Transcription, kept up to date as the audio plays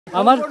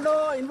আমার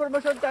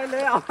ইনফরমেশন চাইলে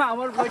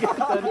আমার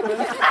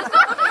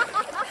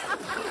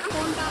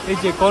এই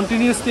যে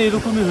কন্টিনিউয়াসলি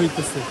এরকমই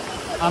হইতেছে।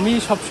 আমি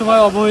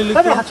সবসময় অবহেলিত।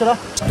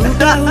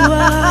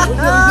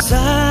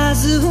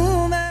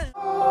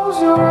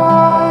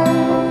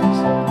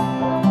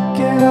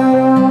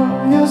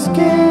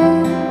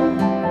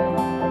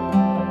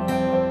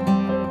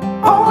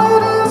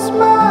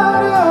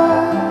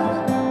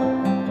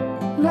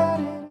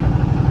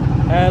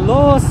 হ্যালো,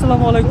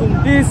 আসসালামু আলাইকুম।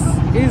 This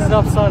is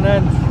Rafsan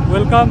and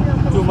welcome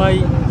to my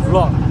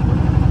blog.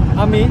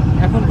 আমি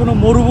এখন কোনো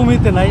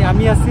মরুভূমিতে নাই,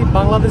 আমি আছি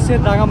বাংলাদেশের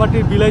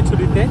রাঙামাটির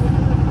বিলাইছড়িতে।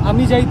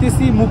 আমি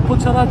যাইতেছি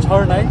মুপ্পোছড়া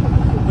ঝর্ণায়।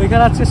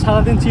 ওইখানে আজকে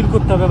সারাদিন চিল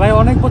করতে হবে। ভাই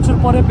অনেক বছর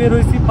পরে বের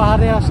হয়েছি,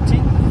 পাহাড়ে আসছি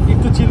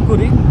একটু চিল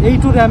করি। এই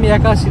ট্যুরে আমি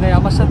একা আসি নাই,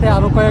 আমার সাথে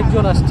আরও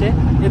কয়েকজন আসছে,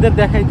 এদের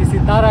দেখাইতেছি।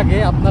 তার আগে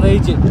আপনারা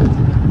এই যে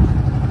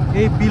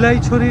এই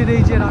বিলাইছড়ির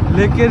এই যে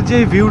লেকের যে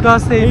ভিউটা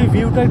আছে, এই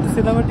ভিউটা একটু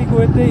সিনেমাটিক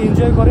ওয়েতে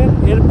এনজয় করেন।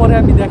 এরপরে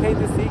আমি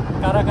দেখাইতেছি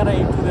কারা কারা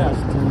এই ট্যুরে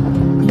আসছে।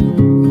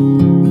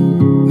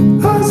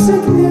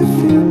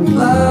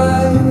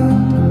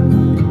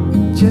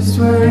 Just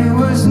where it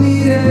was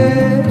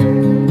needed,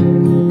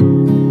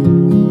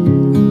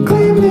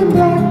 gleaming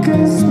black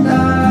as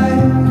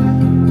night,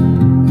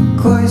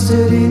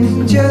 cloistered in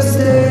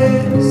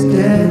injustice,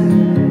 dead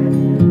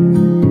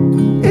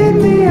in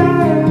the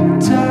eye of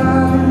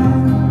time.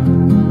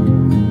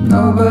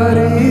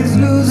 Nobody is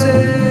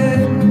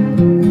losing.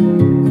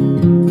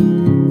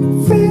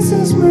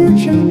 Faces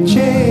merge and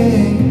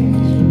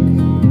change,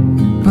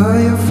 but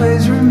your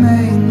face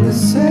remains the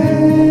same.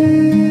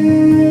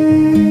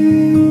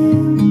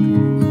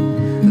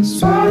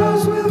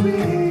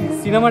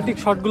 Cinematic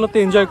শটগুলোতে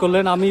enjoy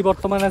করলেন। আমি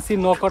বর্তমানে আছি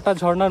নকাটা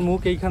ঝর্ণার মুখ।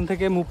 এইখান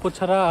থেকে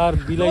মুপ্পোছড়া আর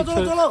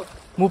বিলাইছড়ি,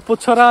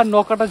 মুপ্পোছড়া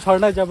নকাটা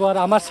ঝর্ণায় যাব। আর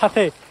আমার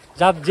সাথে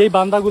যেই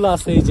বান্দাগুলো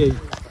আছে, এই যে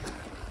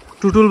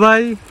টুটুল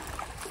ভাই,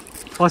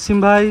 অসীম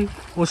ভাই,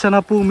 ওশান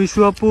আপু,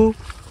 মিশু আপু,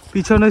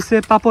 পিছনে হচ্ছে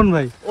পাপন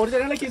ভাই।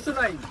 কিছু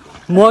নাই,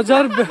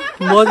 মজার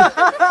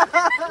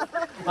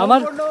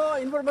আমার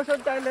ইনফরমেশন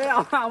চাইলে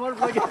আমার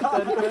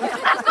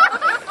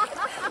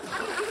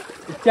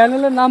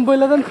চ্যানেলের নাম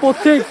বলে দেন।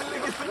 প্রত্যেক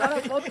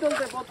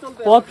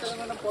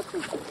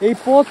এই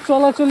পথ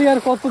চলাচলই আর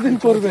কতদিন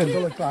করবেন?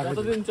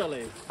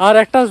 আর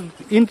একটা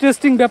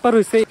ইন্টারেস্টিং ব্যাপার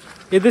হয়েছে,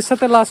 এদের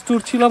সাথে লাস্ট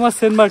ট্যুর ছিল আমার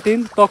সেন্ট মার্টিন।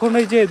 তখন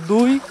এই যে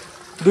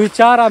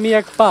 2-2-4 আমি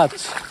 1-5,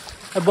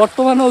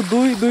 বর্তমানেও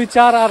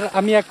 2-2-4 আর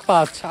আমি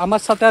 1-5।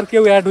 আমার সাথে আর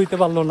কেউ অ্যাড হইতে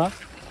পারলো না।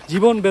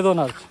 জীবন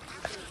বেদনার।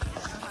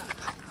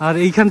 আর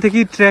এইখান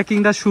থেকেই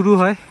ট্রেকিংটা শুরু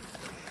হয়।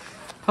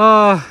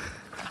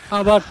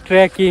 আবার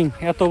ট্রেকিং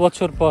এত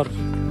বছর পর।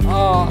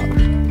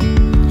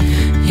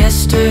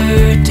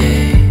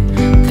 Yesterday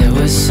there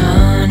was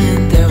sun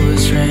and there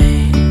was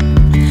rain,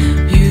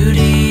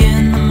 beauty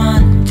in the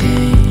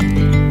mundane,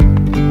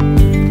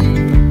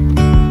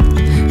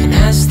 and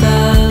as the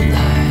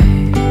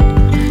light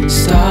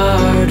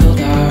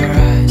startled our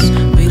eyes,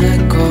 we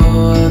let go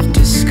of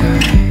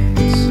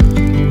disguise,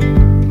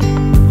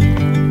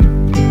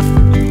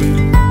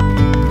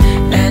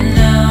 and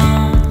now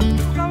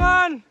come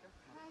on,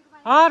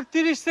 R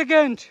 30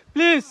 second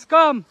please.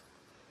 কাম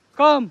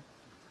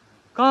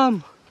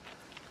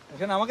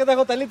এখানে আমাকে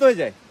দেখো, তাহলেই তো হয়ে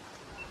যায়।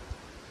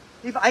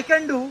 If I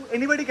can do,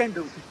 anybody can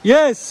do.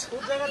 Yes.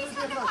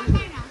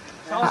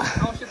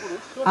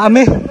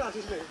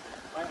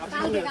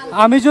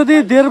 আমি যদি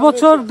 1.5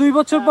 বছর 2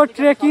 বছর পর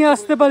ট্রেকিং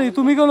আসতে পারি,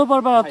 তুমি কেন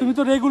পারবা না? তুমি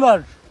তো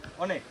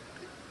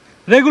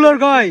রেগুলার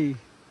গাই।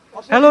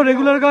 হ্যালো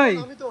রেগুলার গাই।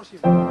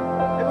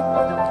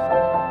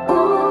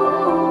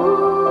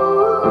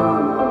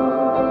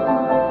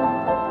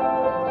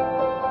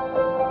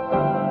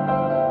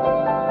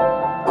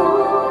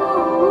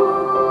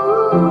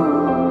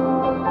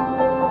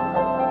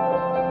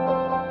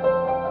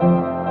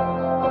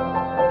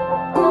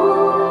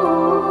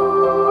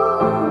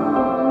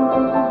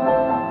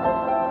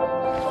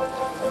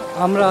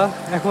 আমরা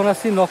এখন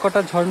আছি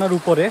নকাটা ঝর্ণার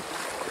উপরে,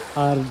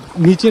 আর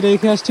নিচে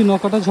রেখে আসছি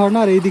নকাটা ঝর্ণা,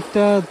 আর এই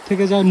দিকটা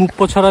থেকে যায়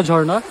মুপ্পোছড়া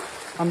ঝর্ণা।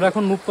 আমরা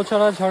এখন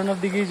মুপ্পোছড়া ঝর্ণার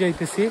দিকেই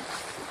যাইতেছি।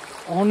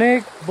 অনেক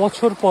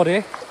বছর পরে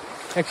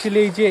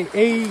অ্যাকচুয়ালি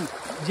এই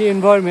যে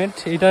এনভায়রনমেন্ট,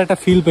 এটার একটা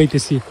ফিল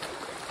পাইতেছি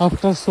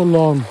আফটার সো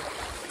লং।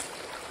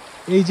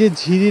 এই যে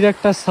ঝিরির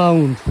একটা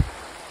সাউন্ড,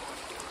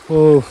 ও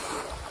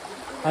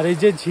আর এই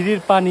যে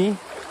ঝিরির পানি,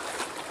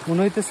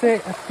 মনে হইতেছে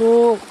এত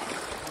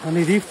মানে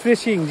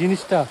রিফ্রেশিং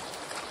জিনিসটা।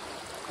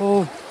 ও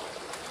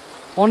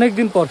অনেক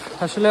দিন পর,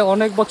 আসলে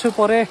অনেক বছর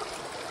পরে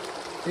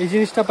এই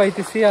জিনিসটা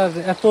পাইতেছি। আর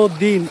এত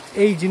দিন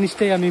এই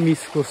জিনিসটাই আমি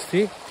মিস করছি।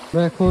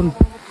 আমরা এখন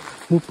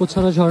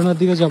মুপ্পোছড়া ঝর্ণার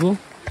দিকে যাব।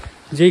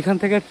 যেইখান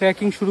থেকে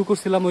ট্রেকিং শুরু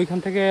করছিলাম, ওইখান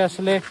থেকে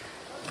আসলে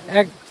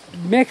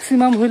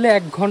ম্যাক্সিমাম হইলে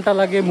 1 ঘন্টা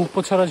লাগে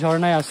মুপ্পোছড়া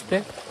ঝর্ণায় আসতে।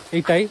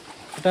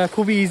 এটা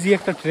খুবই ইজি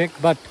একটা ট্রেক,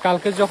 বাট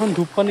কালকে যখন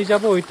ধূপপানি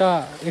যাব ওইটা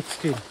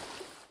এক্সট্রিম।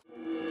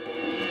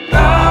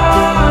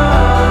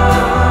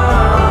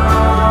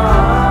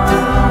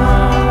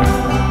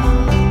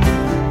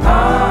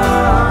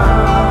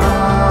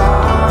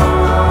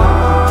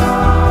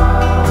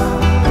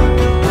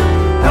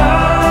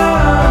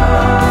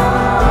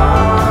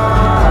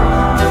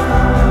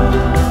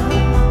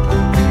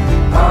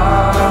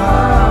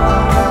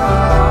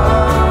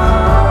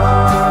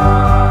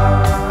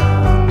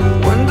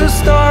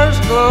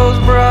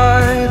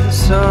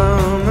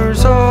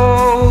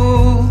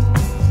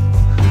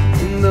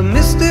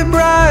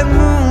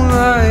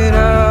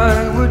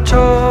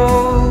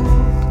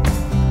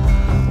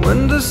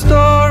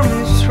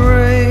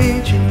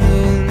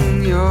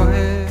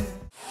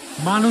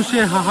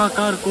 মানুষে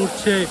হাহাকার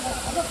করছে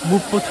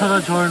মুপ্পোছড়া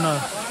ঝর্ণা।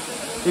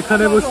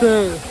 এখানে বসে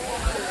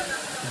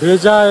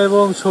ভেজা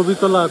এবং ছবি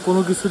তোলা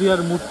কোনো কিছুরই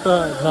আর মুডটা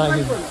নাই।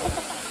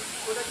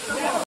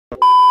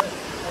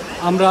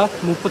 আমরা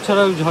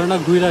মুপ্পোছড়া ঝর্ণা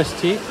ঘুরে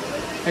আসছি।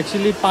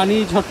 অ্যাকচুয়ালি পানি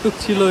ঝটটুক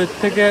ছিল, এর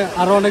থেকে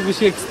আরও অনেক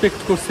বেশি এক্সপেক্ট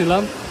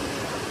করছিলাম।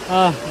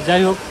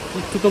 যাই হোক,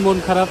 একটু তো মন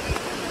খারাপ।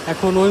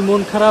 এখন ওই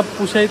মন খারাপ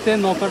পুষাইতে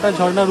নৌকাটা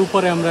ঝর্ণার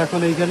উপরে আমরা এখন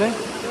এইখানে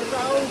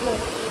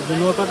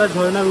নৌকাটা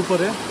ঝর্ণার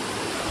উপরে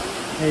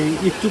এই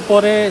একটু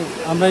পরে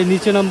আমরা এই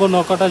নিচে নামবো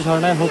নৌকাটা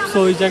ঝর্ণায়। হোপসো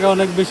ওই জায়গায়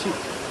অনেক বেশি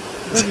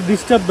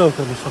ডিস্টার্ব দাও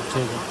কেন সব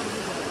জায়গায়।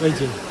 ওই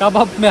যে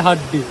কাবাব মে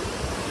হাড্ডি।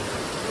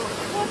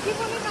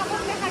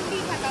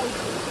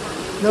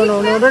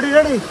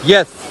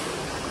 ইয়েস,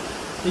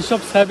 এইসব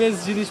স্যাভেজ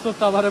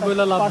জিনিসপত্র আবার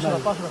বইলা লাভ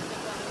নাই।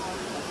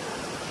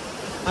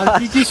 আর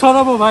কি কি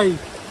সরাবো ভাই,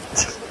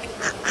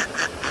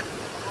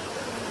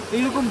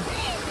 এইরকম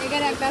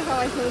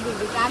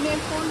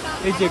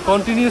এই যে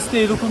কন্টিনিউয়াসলি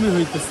এরকমই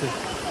হইতেছে।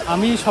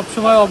 আমি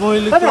সবসময়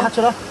অবহেলিত।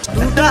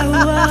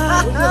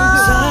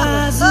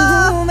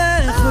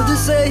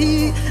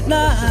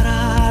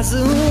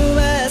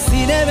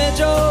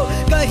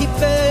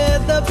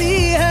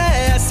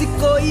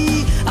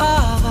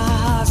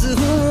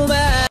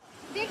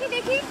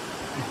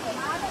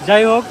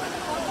 যাই হোক,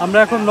 আমরা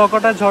এখন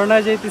নৌকাটা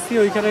ঝর্ণায় যাইতেছি।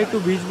 ওইখানে একটু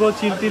ভিজবো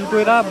চিল টিল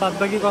কইরা। বাদ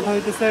বাকি কথা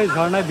হইতেছে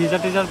ঝর্ণায় ভিজা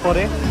টিজার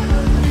পরে।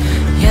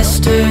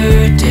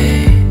 Yesterday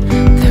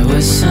there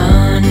was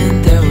sun and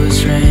there was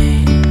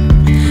rain,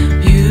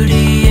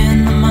 beauty in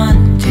the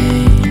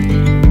mundane.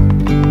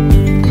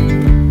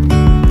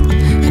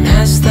 And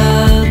as the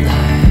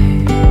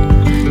light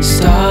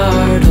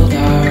startled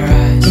our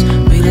eyes,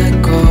 we let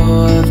go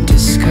of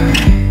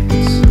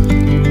disguise.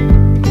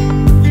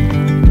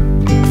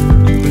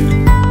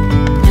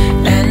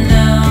 And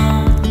now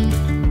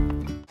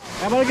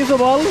এবার কিছু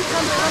বল।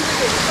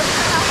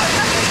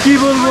 কি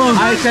বলবো?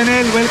 High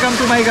channel, welcome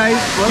to my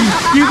guys.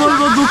 কি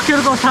বলবো,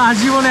 দুঃখের কথা।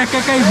 আজীবন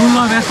একাই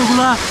ঘুরলাম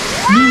এতগুলা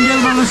মিঙ্গেল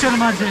মানুষের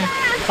মাঝে।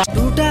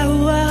 टूटा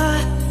हुआ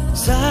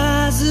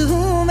साज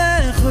हूँ मैं,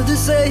 खुद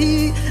से ही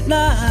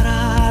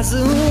नाराज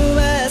हूँ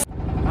मैं।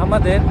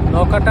 আমাদের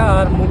নৌকাটা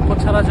আর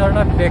মুপ্পোছড়া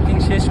ঝর্ণার ট্রেকিং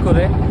শেষ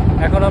করে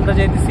এখন আমরা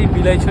যাইতেছি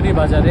বিলাইছড়ি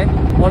বাজারে।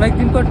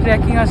 অনেকদিন পর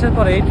ট্রেকিং আসার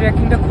পরে এই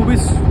ট্রেকিংটা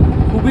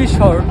খুবই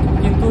শর্ট,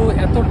 কিন্তু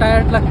এত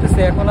টায়ার্ড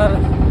লাগতেছে এখন আর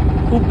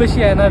খুব বেশি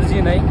এনার্জি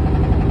নাই।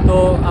 তো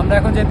আমরা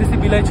এখন যাইতেছি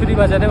বিলাইছড়ি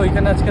বাজারে।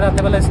 ওইখানে আজকে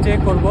রাতেবেলা স্টে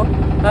করব।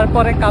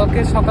 তারপরে কালকে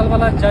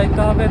সকালবেলা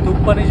যাইতে হবে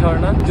ধূপপানি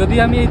ঝর্ণা। যদি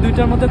আমি এই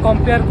দুইটার মধ্যে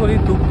কম্পেয়ার করি,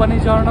 ধূপপানি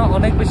ঝর্ণা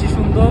অনেক বেশি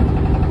সুন্দর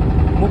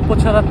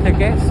মুপ্পোছড়ার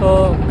থেকে। সো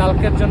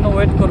কালকের জন্য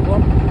ওয়েট করব।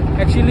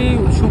 অ্যাকচুয়ালি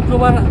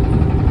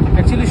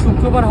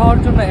শুক্রবার হওয়ার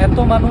জন্য এত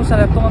মানুষ আর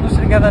এত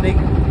মানুষের গ্যাদারিং,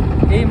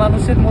 এই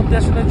মানুষের মধ্যে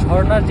আসলে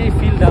ঝর্ণার যে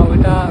ফিলটা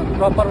ওইটা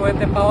প্রপার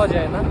ওয়েতে পাওয়া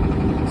যায় না।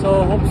 সো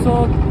হোপসো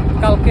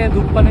কালকে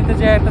ধূপপানিতে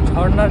যে একটা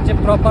ঝর্ণার যে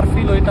প্রপার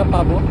ফিল ওইটা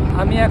পাবো।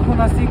 আমি এখন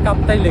আছি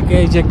কাপ্তাই লেকে।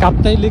 এই যে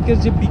কাপ্তাই লেকের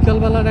যে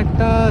বিকালবেলার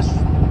একটা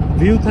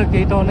ভিউ থাকে,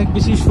 এটা অনেক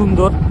বেশি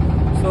সুন্দর।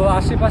 সো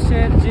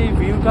আশেপাশের যে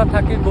ভিউটা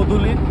থাকে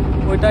গোধূলির,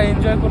 ওইটা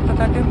এনজয় করতে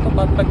থাকেন। তো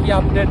বাদ বাকি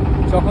আপডেট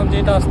যখন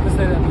যেটা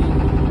আসতেছে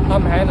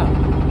আমি হ্যাঁ না।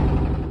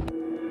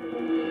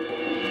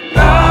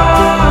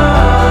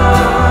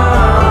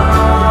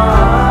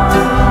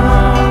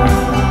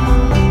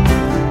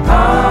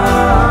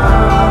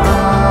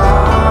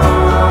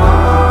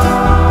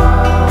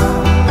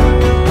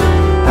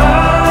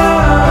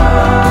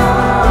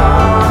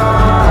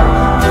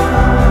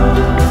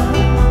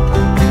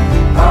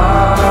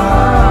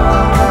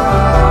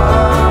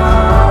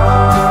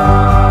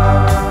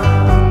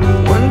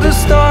 When the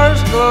stars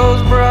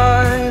glows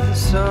bright, the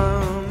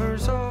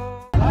summer's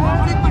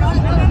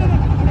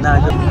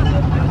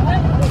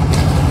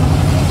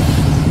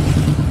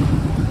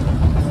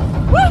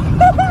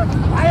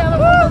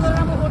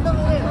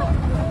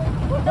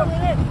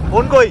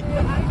phone কই?